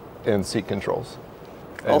HVAC and seat controls.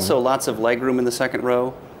 And also lots of legroom in the second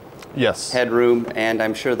row. Yes. Headroom, and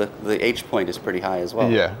I'm sure the H point is pretty high as well.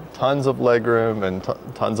 Yeah, tons of legroom and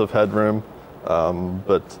tons of headroom,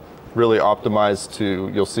 but really optimized to,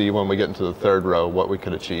 you'll see when we get into the third row what we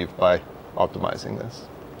could achieve by optimizing this.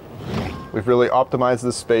 We've really optimized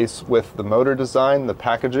this space with the motor design, the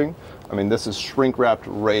packaging. I mean, this is shrink wrapped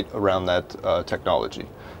right around that technology.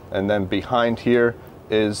 And then behind here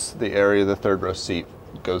is the area the third row seat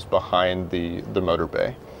goes behind the motor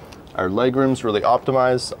bay. Our legroom's really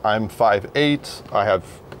optimized. I'm 5'8". I have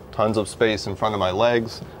tons of space in front of my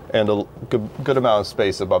legs and a good amount of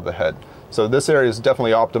space above the head. So this area is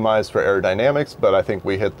definitely optimized for aerodynamics, but I think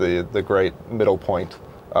we hit the great middle point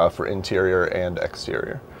for interior and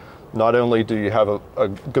exterior. Not only do you have a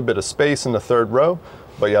good bit of space in the third row,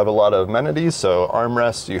 but you have a lot of amenities. So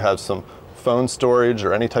armrests, you have some phone storage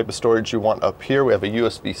or any type of storage you want up here. We have a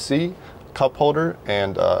USB-C cup holder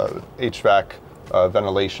and HVAC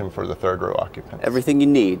ventilation for the third row occupants. Everything you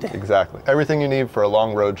need. Exactly. Everything you need for a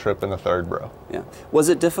long road trip in the third row. Yeah. Was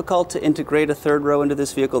it difficult to integrate a third row into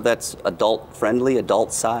this vehicle that's adult-friendly,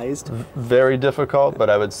 adult-sized? Very difficult, but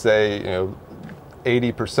I would say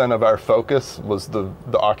 80% of our focus was the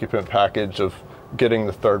occupant package of getting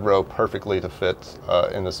the third row perfectly to fit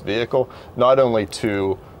in this vehicle.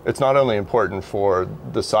 It's not only important for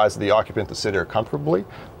the size of the occupant to sit here comfortably,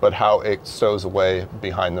 but how it stows away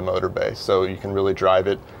behind the motor bay. So you can really drive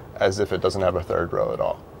it as if it doesn't have a third row at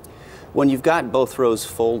all. When you've got both rows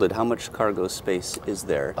folded, how much cargo space is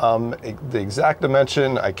there? The exact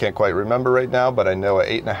dimension, I can't quite remember right now, but I know an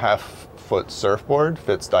 8.5-foot surfboard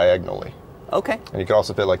fits diagonally. Okay. And you can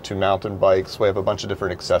also fit like 2 mountain bikes. We have a bunch of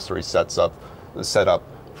different accessories set up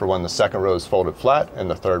for when the second row is folded flat and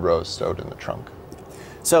the third row is stowed in the trunk.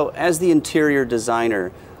 So as the interior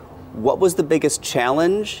designer, what was the biggest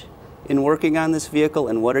challenge in working on this vehicle,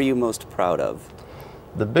 and what are you most proud of?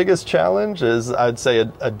 The biggest challenge is, I'd say,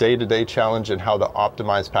 a day-to-day challenge in how to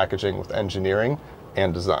optimize packaging with engineering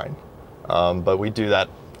and design. But we do that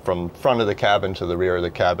from front of the cabin to the rear of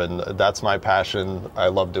the cabin. That's my passion. I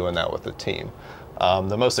love doing that with the team.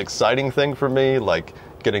 The most exciting thing for me, like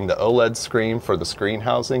getting the OLED screen for the screen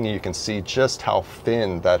housing, you can see just how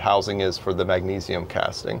thin that housing is for the magnesium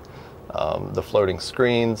casting. The floating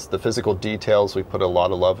screens, the physical details, we put a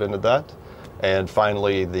lot of love into that. And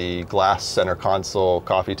finally, the glass center console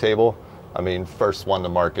coffee table. I mean, first one to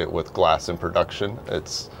market with glass in production.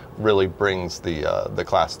 It's really brings the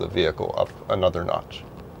class of the vehicle up another notch.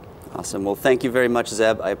 Awesome. Well, thank you very much,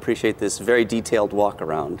 Zeb. I appreciate this very detailed walk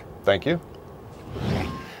around. Thank you.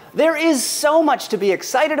 There is so much to be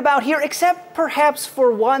excited about here, except perhaps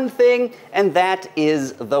for one thing, and that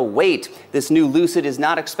is the weight. This new Lucid is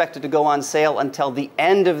not expected to go on sale until the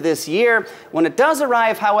end of this year. When it does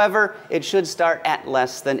arrive, however, it should start at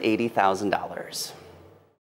less than $80,000.